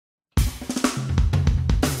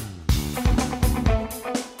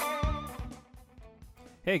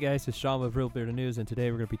Hey guys, it's Sean with Real Bearded News, and today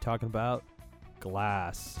we're going to be talking about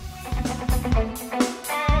Glass.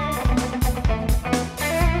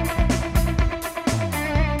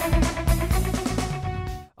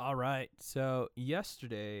 Alright, so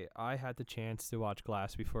yesterday I had the chance to watch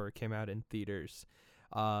Glass before it came out in theaters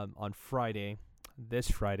on Friday, this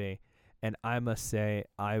Friday, and I must say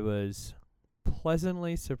I was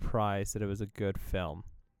pleasantly surprised that it was a good film.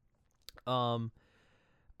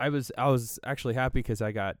 I was actually happy because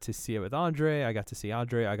I got to see it with Andre. I got to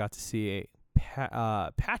see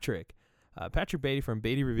Patrick Beatty from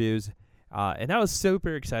Beatty Reviews, and that was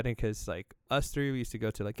super exciting because like us three, we used to go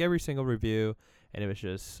to like every single review, and it was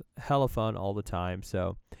just hella fun all the time.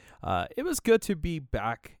 So it was good to be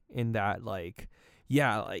back in that like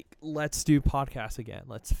let's do podcasts again,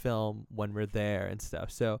 let's film when we're there and stuff.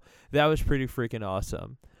 So that was pretty freaking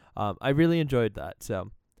awesome. I really enjoyed that. So.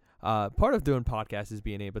 Part of doing podcasts is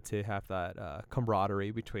being able to have that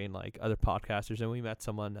camaraderie between like other podcasters, and we met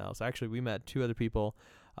someone else. Actually, we met two other people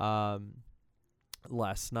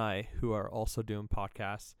last night who are also doing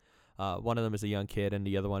podcasts. One of them is a young kid, and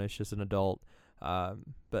the other one is just an adult.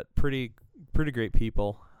 But pretty great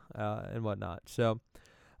people and whatnot. So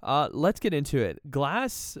let's get into it.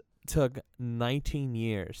 Glass took 19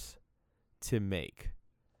 years to make,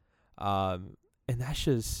 and that's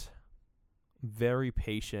just very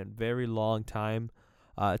patient, very long time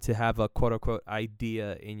to have a quote-unquote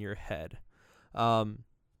idea in your head.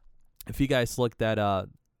 If you guys looked at the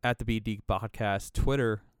BD Podcast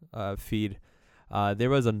Twitter feed, there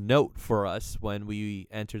was a note for us when we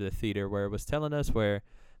entered the theater where it was telling us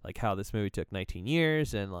how this movie took 19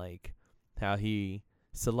 years and like how he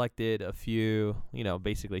selected a few,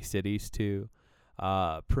 basically cities to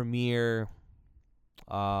premiere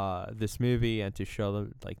this movie and to show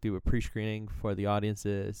them, like, do a pre-screening for the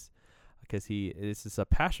audiences, because this is a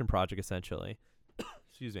passion project essentially.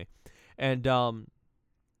 Excuse me. And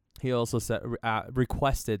he also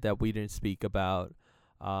requested that we didn't speak about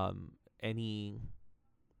any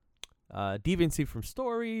deviancy from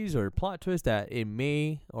stories or plot twist that it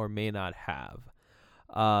may or may not have.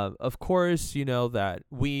 Of course, you know that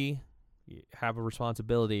we have a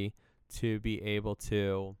responsibility to be able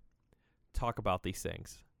to talk about these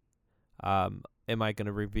things. Am I going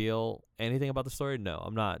to reveal anything about the story? No,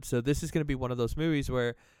 I'm not. So this is going to be one of those movies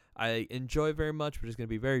where I enjoy very much, but it's going to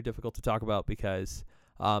be very difficult to talk about because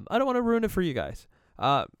I don't want to ruin it for you guys.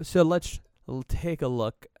 So let's take a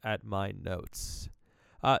look at my notes.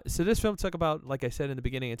 So this film took about, like I said in the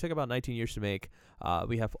beginning, it took about 19 years to make.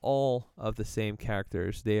 We have all of the same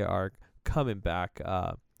characters. They are coming back.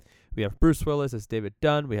 We have Bruce Willis as David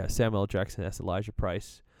Dunn. We have Samuel L. Jackson as Elijah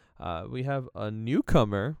Price. We have a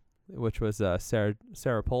newcomer, which was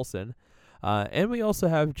Sarah Paulson. And we also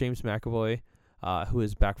have James McAvoy, who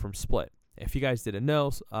is back from Split. If you guys didn't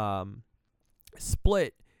know,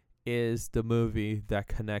 Split is the movie that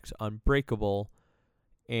connects Unbreakable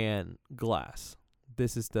and Glass.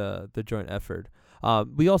 This is the joint effort.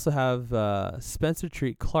 We also have Spencer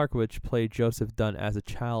Treat Clark, which played Joseph Dunn as a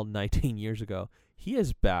child 19 years ago. He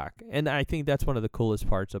is back, and I think that's one of the coolest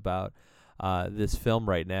parts about this film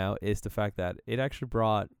right now is the fact that it actually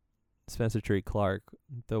brought Spencer Treat Clark,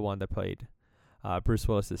 the one that played Bruce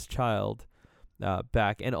Willis's child,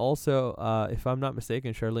 back. And also, if I'm not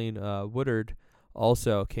mistaken, Charlene Woodard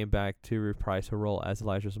also came back to reprise her role as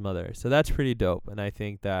Elijah's mother. So that's pretty dope, and I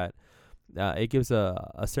think that it gives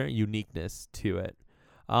a certain uniqueness to it.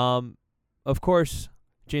 Of course,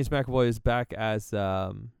 James McAvoy is back as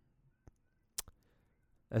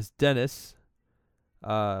Dennis,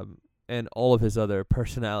 and all of his other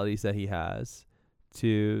personalities that he has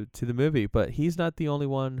to the movie. But he's not the only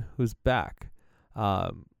one who's back.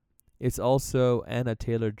 It's also Anna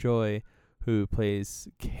Taylor-Joy, who plays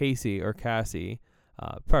Cassie,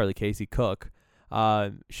 probably Casey Cook.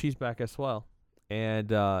 She's back as well.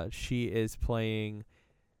 And she is playing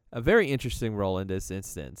a very interesting role in this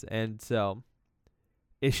instance. And so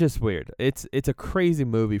it's just weird. It's a crazy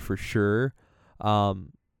movie for sure.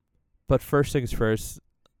 But first things first,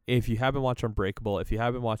 if you haven't watched Unbreakable, if you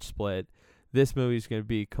haven't watched Split, this movie is going to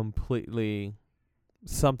be completely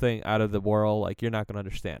something out of the world. Like, you're not going to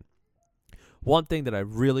understand. One thing that I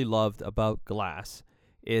really loved about Glass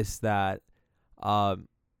is that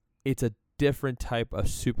it's a different type of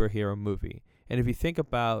superhero movie. And if you think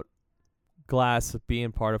about Glass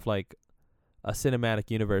being part of like a cinematic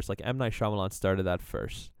universe, like M. Night Shyamalan started that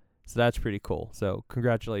first. So that's pretty cool. So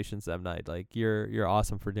congratulations, M. Night. Like, you're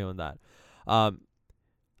awesome for doing that.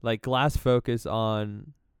 Like, Glass focus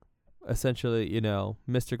on essentially,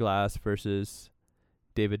 Mr. Glass versus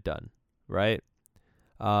David Dunn, right?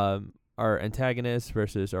 Our antagonist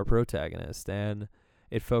versus our protagonist. And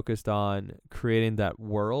it focused on creating that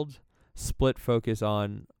world. Split focused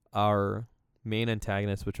on our main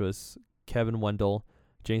antagonist, which was Kevin Wendell,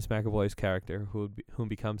 James McAvoy's character, whom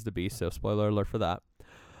becomes the Beast. So spoiler alert for that.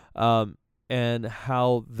 And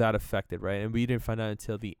how that affected, right? And we didn't find out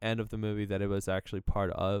until the end of the movie that it was actually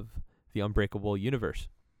part of the Unbreakable universe.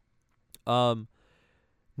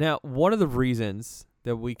 Now, one of the reasons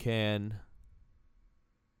that we can,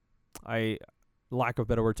 lack of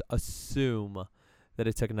better words, assume that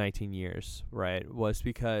it took 19 years, right, was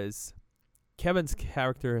because Kevin's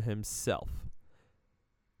character himself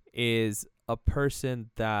is a person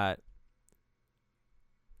that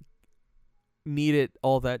needed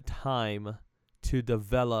all that time to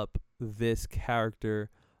develop this character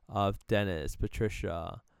of Dennis,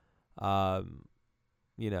 Patricia, all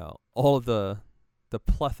of the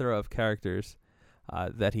plethora of characters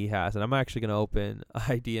that he has. And I'm actually going to open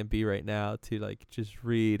IMDb right now to just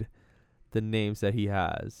read the names that he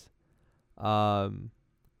has. So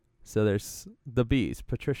there's the Beast,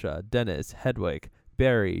 Patricia, Dennis, Hedwig,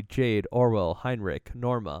 Barry, Jade, Orwell, Heinrich,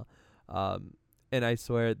 Norma. And I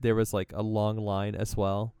swear there was a long line as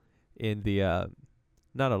well in the,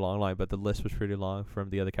 not a long line, but the list was pretty long from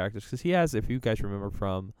the other characters. Because he has, if you guys remember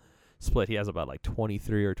from Split, he has about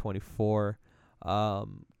 23 or 24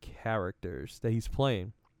 characters that he's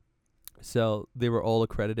playing. So they were all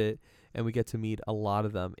accredited, and we get to meet a lot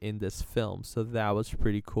of them in this film. So that was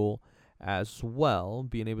pretty cool as well,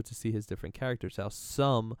 being able to see his different characters. How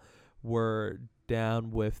some were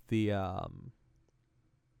down with the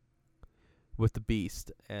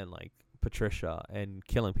Beast and Patricia and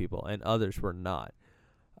killing people, and others were not.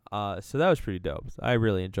 So that was pretty dope. I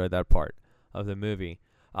really enjoyed that part of the movie.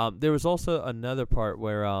 There was also another part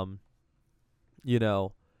where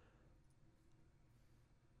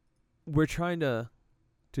we're trying to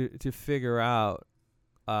figure out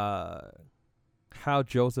how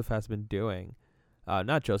Joseph has been doing. How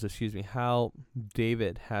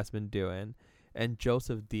David has been doing, and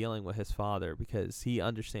Joseph dealing with his father, because he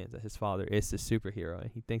understands that his father is the superhero, and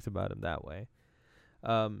he thinks about him that way.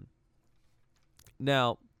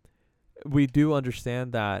 Now, we do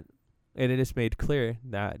understand that, and it is made clear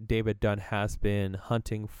that David Dunn has been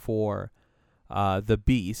hunting for the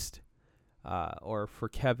Beast, or for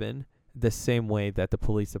Kevin, the same way that the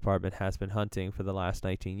police department has been hunting for the last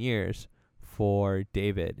 19 years for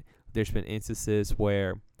David. There's been instances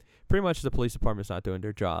where pretty much the police department's not doing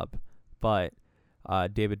their job, but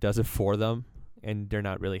David does it for them, and they're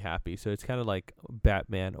not really happy. So it's kind of like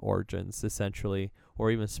Batman Origins, essentially,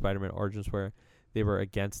 or even Spider-Man Origins, where they were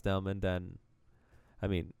against them, and then,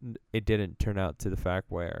 it didn't turn out to the fact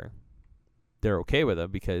where they're okay with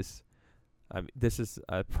him, because this is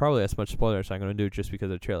probably as much spoiler as I'm going to do just because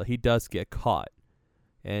of the trailer. He does get caught,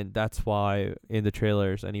 and that's why in the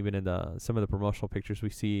trailers and even in some of the promotional pictures we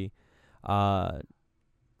see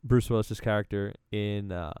Bruce Willis's character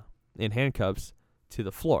in handcuffs to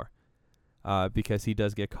the floor, because he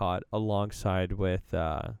does get caught alongside with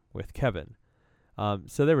Kevin.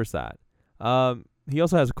 So there was that. He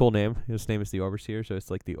also has a cool name. His name is the Overseer, so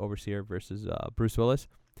it's like the Overseer versus Bruce Willis.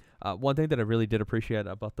 One thing that I really did appreciate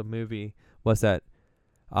about the movie was that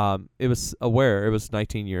it was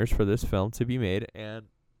 19 years for this film to be made, and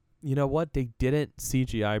you know what? They didn't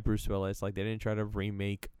CGI Bruce Willis. They didn't try to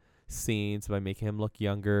remake scenes by making him look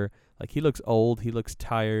younger. He looks old. He looks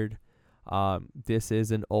tired. This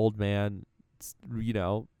is an old man, being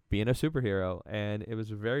a superhero, and it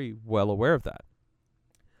was very well aware of that.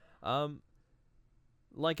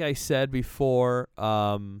 Like I said before,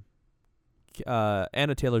 Anna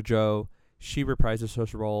Taylor-Joy, she reprises her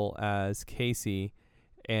role as Casey,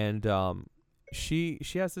 and she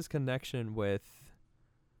has this connection with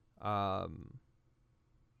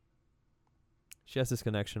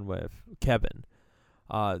Kevin.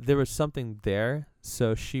 There was something there,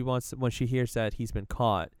 so she wants, when she hears that he's been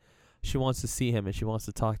caught, she wants to see him and she wants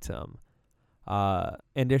to talk to him.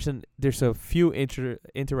 And there's a few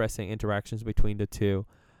interesting interactions between the two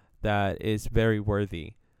that is very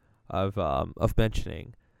worthy of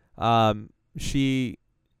mentioning.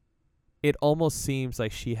 It almost seems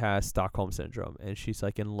like she has Stockholm syndrome, and she's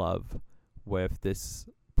in love with this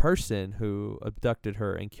person who abducted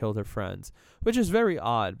her and killed her friends, which is very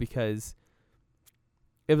odd because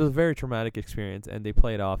it was a very traumatic experience, and they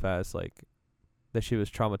play it off as that she was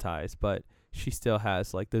traumatized, but she still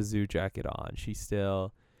has the zoo jacket on. She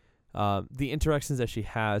still, the interactions that she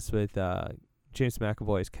has with James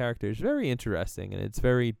McAvoy's character is very interesting, and it's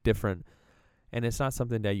very different, and it's not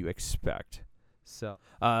something that you expect. So,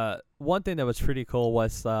 one thing that was pretty cool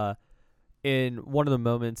was in one of the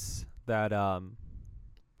moments that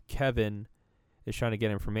Kevin is trying to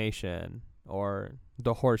get information, or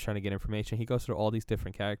the horse trying to get information. He goes through all these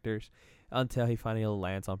different characters until he finally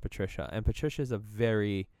lands on Patricia. And Patricia is a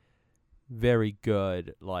very, very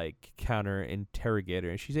good like counter interrogator,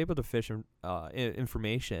 and she's able to fish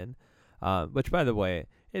information. Which, by the way,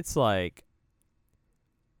 it's like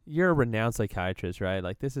you're a renowned psychiatrist, right?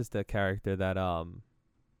 Like this is the character that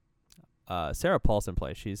Sarah Paulson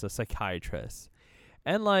plays. She's a psychiatrist,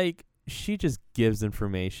 and like she just gives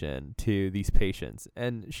information to these patients,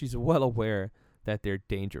 and she's well aware that they're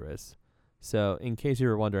dangerous. So in case you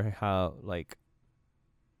were wondering how, like,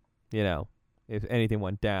 you know, if anything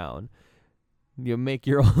went down, you make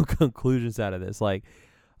your own conclusions out of this. Like,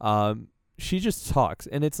 she just talks,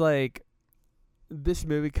 and it's like this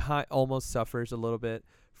movie almost suffers a little bit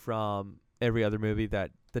from every other movie that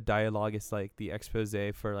the dialogue is like the expose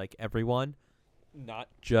for like everyone, not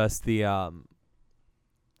just the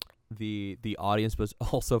audience, but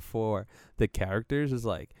also for the characters. Is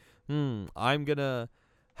like, I'm gonna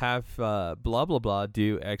have blah blah blah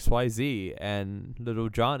do XYZ, and little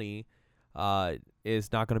Johnny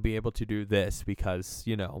is not gonna be able to do this because,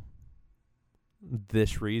 you know,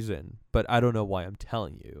 this reason, but I don't know why I'm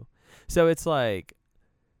telling you. So it's like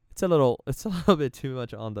it's a little bit too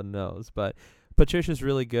much on the nose, but Patricia's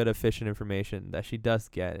really good at fishing information that she does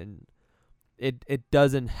get, and it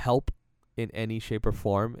doesn't help in any shape or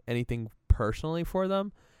form anything personally for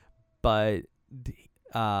them, but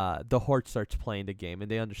the horde starts playing the game, and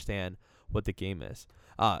they understand what the game is.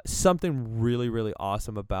 Something really, really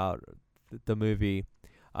awesome about the movie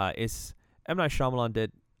is M. Night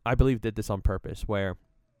Shyamalan I believe did this on purpose, where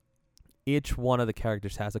each one of the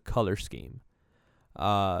characters has a color scheme.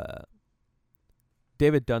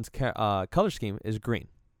 David Dunn's color scheme is green.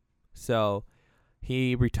 So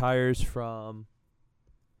he retires from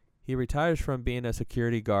being a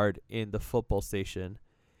security guard in the football station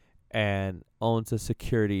and owns a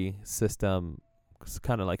security system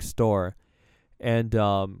kind of like store. And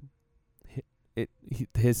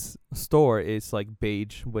his store is like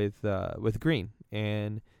beige with green,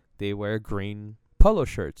 and they wear green polo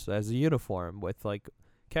shirts as a uniform with like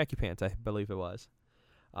khaki pants, I believe it was.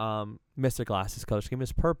 Mr. Glass's color scheme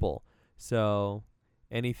is purple. So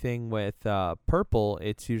anything with purple,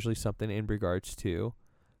 it's usually something in regards to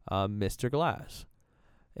Mr. Glass.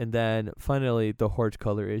 And then finally, the horde's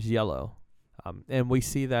color is yellow. And we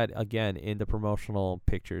see that again in the promotional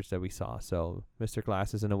pictures that we saw. So Mr.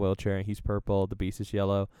 Glass is in a wheelchair, and he's purple. The Beast is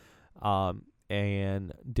yellow.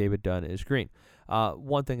 And David Dunn is green.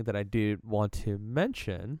 One thing that I did want to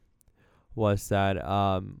mention was that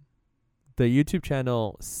the YouTube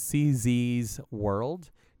channel CZ's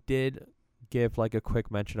World did give like a quick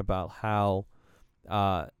mention about how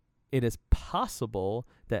it is possible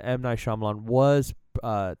that M. Night Shyamalan was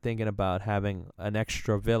thinking about having an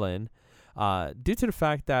extra villain due to the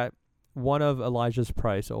fact that one of Elijah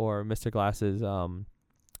Price or Mr. Glass's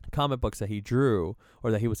comic books that he drew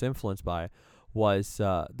or that he was influenced by was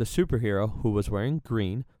the superhero who was wearing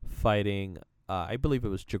green fighting, I believe it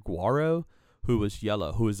was Jaguaro, who was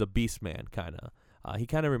yellow, who is a beast man kind of. He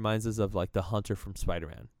kind of reminds us of like the Hunter from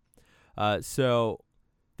Spider-Man. So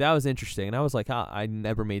that was interesting. And I was like, I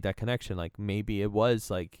never made that connection. Like maybe it was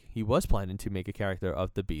like he was planning to make a character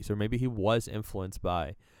of the Beast, or maybe he was influenced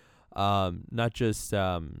by not just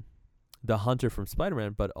the Hunter from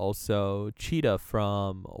Spider-Man, but also Cheetah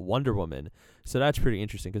from Wonder Woman. So that's pretty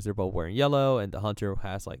interesting because they're both wearing yellow, and the Hunter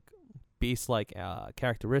has like beast-like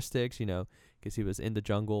characteristics, you know, because he was in the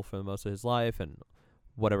jungle for most of his life and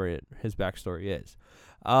whatever his backstory is.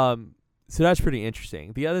 So that's pretty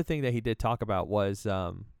interesting. The other thing that he did talk about was,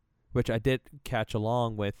 which I did catch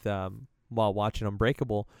along with while watching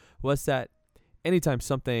Unbreakable, was that anytime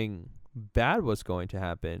something bad was going to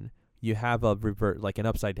happen, you have a like an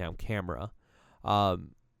upside down camera.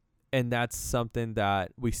 And that's something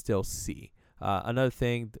that we still see. Another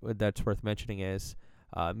thing that's worth mentioning is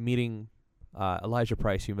meeting Elijah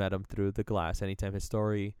Price. You met him through the glass. Anytime his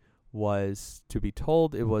story was to be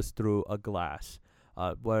told, it was through a glass.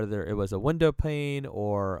 Whether it was a window pane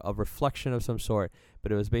or a reflection of some sort,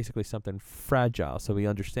 but it was basically something fragile. So we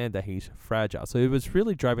understand that he's fragile. So it was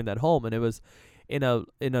really driving that home, and it was in a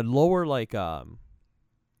lower like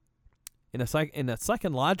in a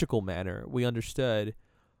psychological manner. We understood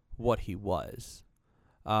what he was,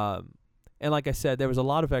 and like I said, there was a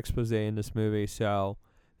lot of expose in this movie. So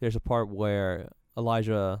there's a part where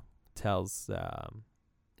Elijah tells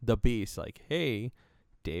the Beast, like, "Hey,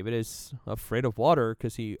 David is afraid of water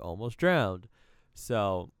because he almost drowned."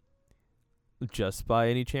 So just by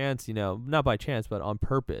any chance, you know, not by chance, but on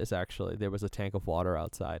purpose, actually, there was a tank of water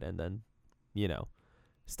outside, and then, you know,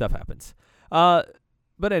 stuff happens.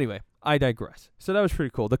 But anyway, I digress. So that was pretty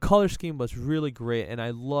cool. The color scheme was really great, and I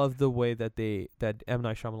love the way that M.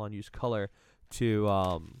 Night Shyamalan used color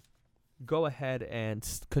to go ahead and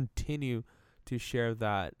continue to share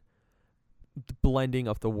that blending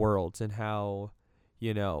of the worlds, and how,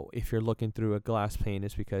 if you're looking through a glass pane,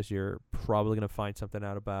 it's because you're probably going to find something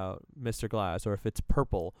out about Mr. Glass, or if it's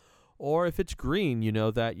purple, or if it's green,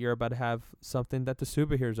 that you're about to have something that the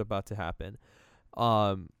superhero's about to happen.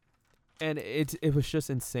 And it was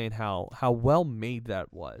just insane how well made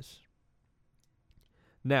that was.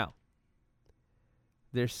 Now,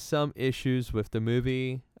 there's some issues with the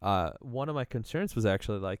movie. One of my concerns was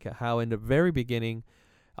actually like how in the very beginning,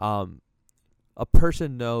 a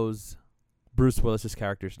person knows Bruce Willis's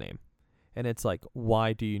character's name. And it's like,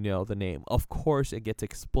 why do you know the name? Of course, it gets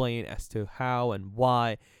explained as to how and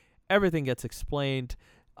why. Everything gets explained.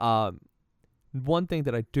 One thing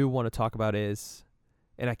that I do want to talk about is,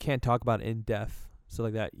 and I can't talk about it in depth, so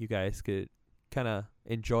like that you guys could kind of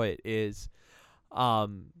enjoy it, is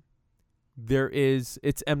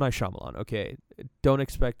it's M. Night Shyamalan, okay? Don't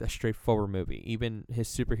expect a straightforward movie. Even his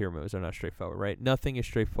superhero movies are not straightforward, right? Nothing is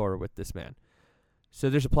straightforward with this man. So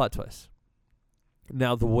there's a plot twist.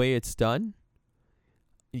 Now, the way it's done,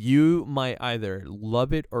 you might either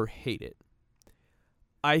love it or hate it.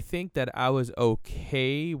 I think that I was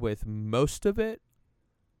okay with most of it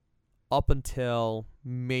up until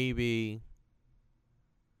maybe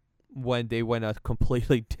when they went a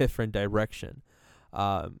completely different direction.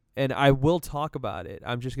 And I will talk about it.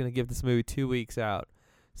 I'm just going to give this movie 2 weeks out.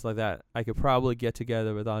 So like that, I could probably get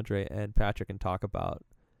together with Andre and Patrick and talk about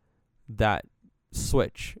that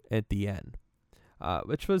switch at the end,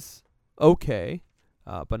 which was okay,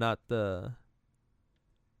 but not the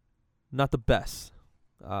best.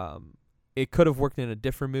 It could have worked in a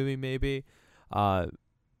different movie maybe.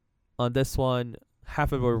 On this one,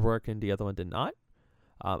 half of it would work and the other one did not.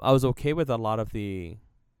 I was okay with a lot of the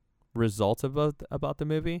results about the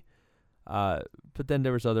movie, but then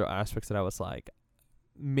there was other aspects that I was like,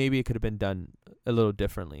 maybe it could have been done a little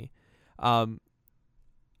differently. I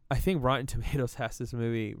think Rotten Tomatoes has this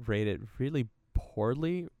movie rated really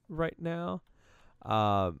poorly right now,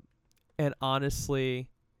 and honestly,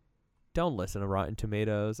 don't listen to Rotten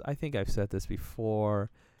Tomatoes. I think I've said this before.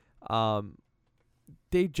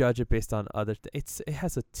 They judge it based on other it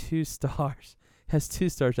has 2 stars. It has 2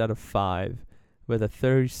 stars out of 5 with a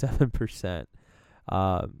 37%.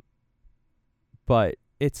 But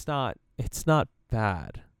it's not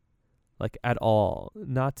bad, like, at all.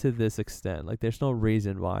 Not to this extent. Like, there's no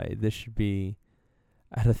reason why this should be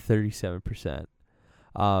at a 37%.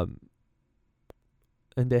 And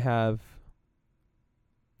they have,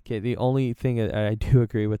 okay, the only thing that I do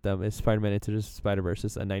agree with them is Spider-Man Into the Spider-Verse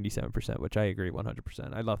is a 97%, which I agree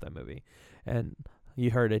 100%. I love that movie. And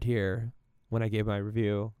you heard it here when I gave my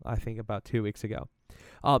review, I think about 2 weeks ago.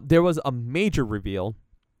 There was a major reveal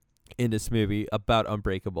in this movie about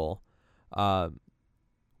Unbreakable,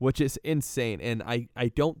 which is insane. And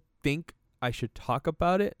I don't think I should talk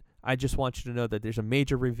about it. I just want you to know that there's a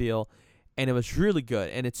major reveal, and it was really good,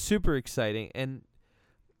 and it's super exciting, and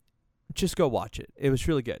just go watch it. It was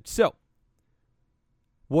really good. So,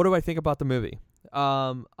 what do I think about the movie?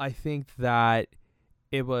 I think that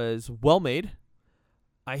it was well made.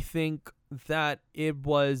 I think that it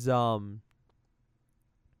was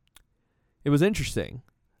interesting.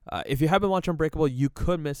 If you haven't watched Unbreakable, you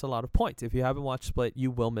could miss a lot of points. If you haven't watched Split,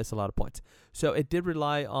 you will miss a lot of points. So it did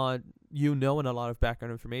rely on you knowing a lot of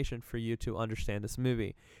background information for you to understand this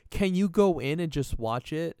movie. Can you go in and just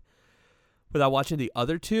watch it without watching the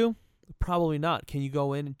other two? Probably not. Can you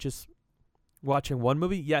go in and just watching one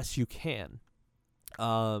movie? Yes, you can.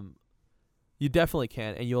 You definitely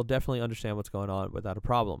can, and you'll definitely understand what's going on without a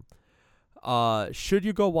problem. Should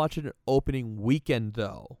you go watch it an opening weekend,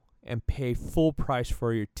 though, and pay full price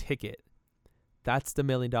for your ticket? That's the $1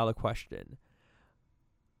 million question.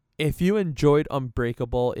 If you enjoyed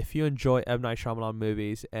Unbreakable, if you enjoy M. Night Shyamalan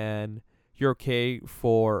movies, and you're okay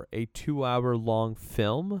for a 2-hour-long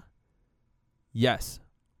film, yes,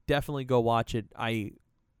 definitely go watch it. I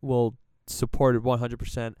will support it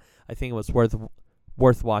 100%. I think it was worth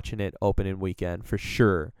watching it opening weekend for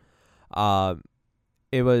sure.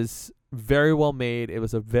 It was very well made. It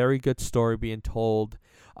was a very good story being told.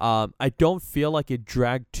 I don't feel like it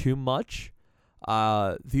dragged too much.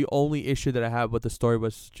 The only issue that I had with the story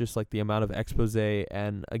was just like the amount of expose,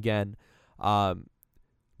 and again,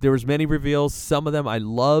 there was many reveals. Some of them I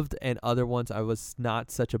loved, and other ones I was not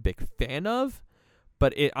such a big fan of,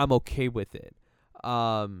 but I'm okay with it.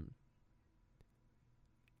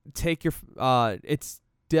 It's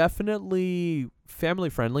definitely family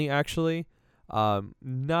friendly, actually.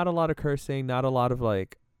 Not a lot of cursing, not a lot of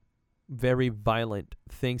like very violent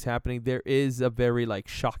things happening. There is a very like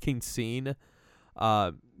shocking scene,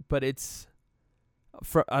 but it's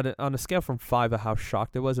on a scale from 5 of how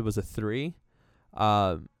shocked it was a 3.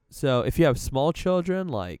 So if you have small children,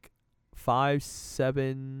 like 5,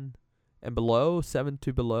 7 and below, 7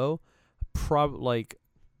 to below,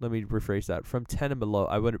 let me rephrase that. From 10 and below,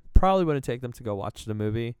 I probably wouldn't take them to go watch the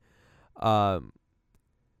movie. But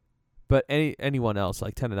anyone else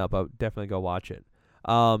like 10 and up, I would definitely go watch it.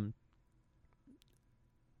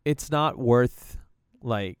 It's not worth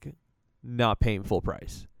like not paying full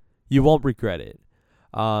price. You won't regret it.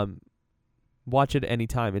 Watch it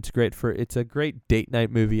anytime. It's a great date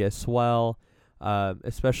night movie as well.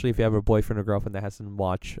 Especially if you have a boyfriend or girlfriend that hasn't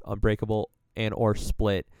watched Unbreakable and or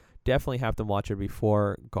Split. Definitely have them watch it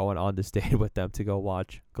before going on this date with them to go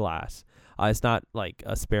watch Glass. It's not like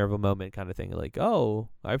a spare of a moment kind of thing. Like, oh,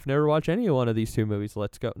 I've never watched any one of these two movies.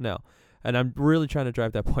 Let's go. No. And I'm really trying to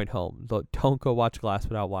drive that point home. Don't go watch Glass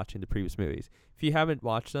without watching the previous movies. If you haven't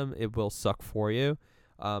watched them, it will suck for you.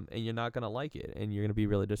 And you're not going to like it. And you're going to be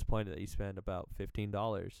really disappointed that you spend about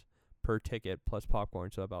 $15 per ticket plus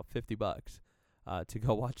popcorn. So about $50 to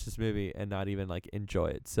go watch this movie and not even like enjoy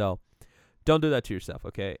it. So don't do that to yourself,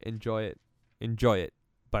 okay? Enjoy it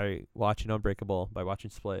by watching Unbreakable, by watching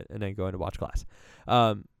Split, and then going to watch Glass.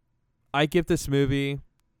 I give this movie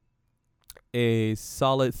a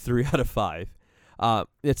solid 3 out of 5.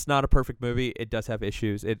 It's not a perfect movie. It does have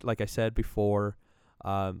issues. It, like I said before,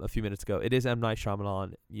 a few minutes ago, it is M. Night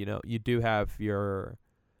Shyamalan. You know, you do have your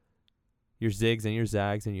zigs and your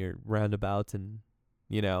zags and your roundabouts, and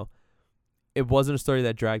you know, it wasn't a story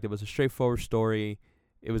that dragged. It was a straightforward story.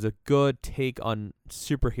 It was a good take on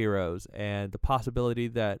superheroes and the possibility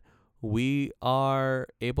that we are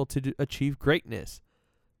able to achieve greatness.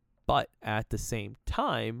 But at the same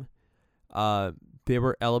time, there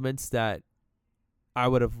were elements that I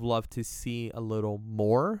would have loved to see a little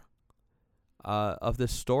more of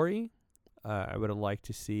this story. I would have liked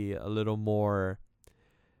to see a little more.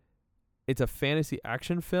 It's a fantasy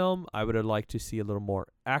action film. I would have liked to see a little more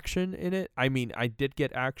action in it. I mean, I did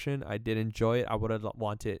get action. I did enjoy it. I would have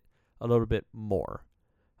wanted a little bit more.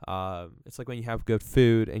 It's like when you have good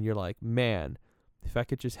food and you're like, man, if I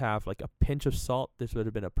could just have like a pinch of salt, this would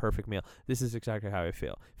have been a perfect meal. This is exactly how I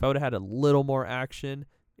feel. If I would have had a little more action,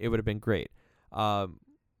 it would have been great. It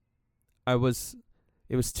was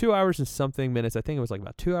 2 hours and something minutes. I think it was like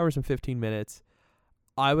about 2 hours and 15 minutes.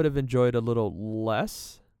 I would have enjoyed a little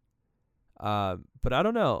less. But I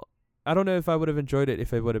don't know. I don't know if I would have enjoyed it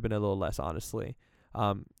if it would have been a little less, honestly.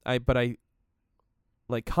 I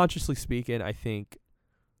like consciously speaking, I think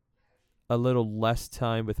a little less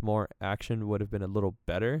time with more action would have been a little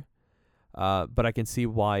better. But I can see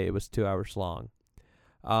why it was 2 hours long.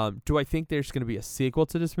 Do I think there's going to be a sequel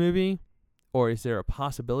to this movie, or is there a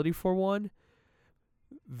possibility for one?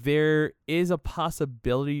 There is a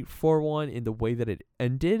possibility for one in the way that it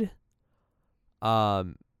ended.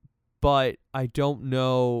 But I don't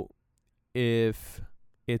know if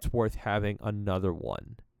it's worth having another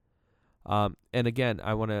one. And again,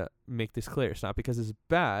 I want to make this clear. It's not because it's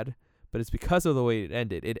bad, but it's because of the way it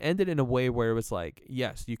ended. It ended in a way where it was like,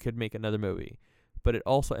 yes, you could make another movie. But it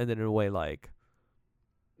also ended in a way like,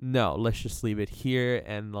 no, let's just leave it here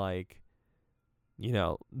and like, you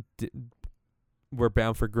know, we're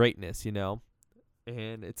bound for greatness, you know?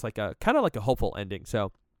 And it's like a kind of like a hopeful ending.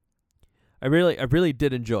 So I really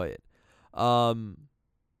did enjoy it. I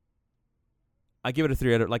give it a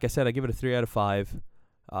 3 out of, like I said, I give it a 3 out of 5.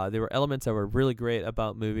 There were elements that were really great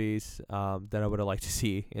about movies that I would have liked to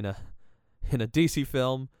see in a DC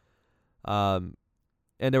film. And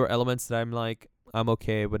there were elements that I'm like, I'm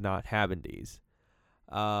okay with not having these.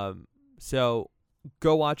 So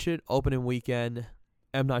go watch it. Opening weekend,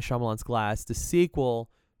 M. Night Shyamalan's Glass, the sequel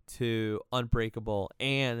to Unbreakable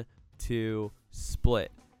and to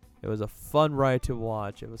Split. It was a fun ride to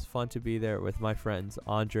watch. It was fun to be there with my friends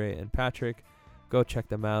Andre and Patrick. Go check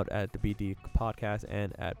them out at the BD Podcast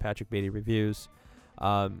and at Patrick Beatty Reviews.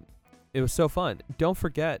 It was so fun. Don't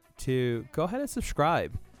forget to go ahead and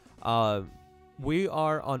subscribe. We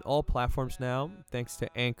are on all platforms now, thanks to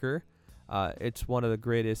Anchor. It's one of the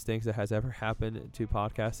greatest things that has ever happened to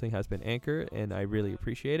podcasting has been Anchor, and I really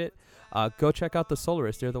appreciate it. Go check out The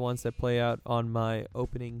Soloist. They're the ones that play out on my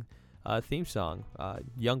opening theme song,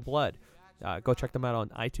 Young Blood. Go check them out on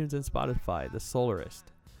iTunes and Spotify, The Solarist.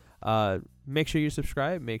 Make sure you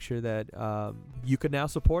subscribe. Make sure that you can now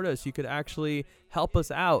support us. You could actually help us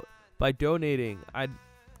out by donating.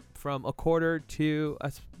 From $0.25 to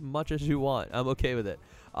as much as you want. I'm okay with it.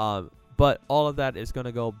 But all of that is going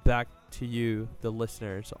to go back to you, the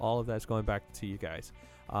listeners. All of that's going back to you guys.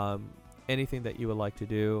 Anything that you would like to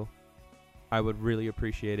do, I would really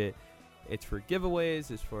appreciate it. It's for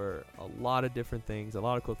giveaways. It's for a lot of different things, a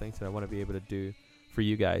lot of cool things that I want to be able to do for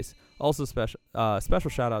you guys. Also, special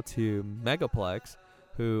shout out to Megaplex,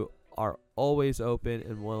 who are always open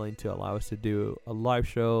and willing to allow us to do a live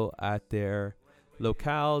show at their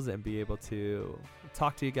locales and be able to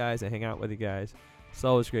talk to you guys and hang out with you guys. It's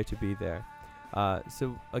always great to be there.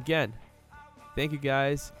 So again, thank you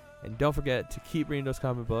guys, and don't forget to keep reading those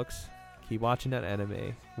comic books, keep watching that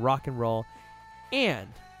anime, rock and roll, and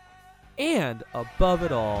above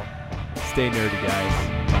it all, stay nerdy,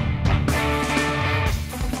 guys.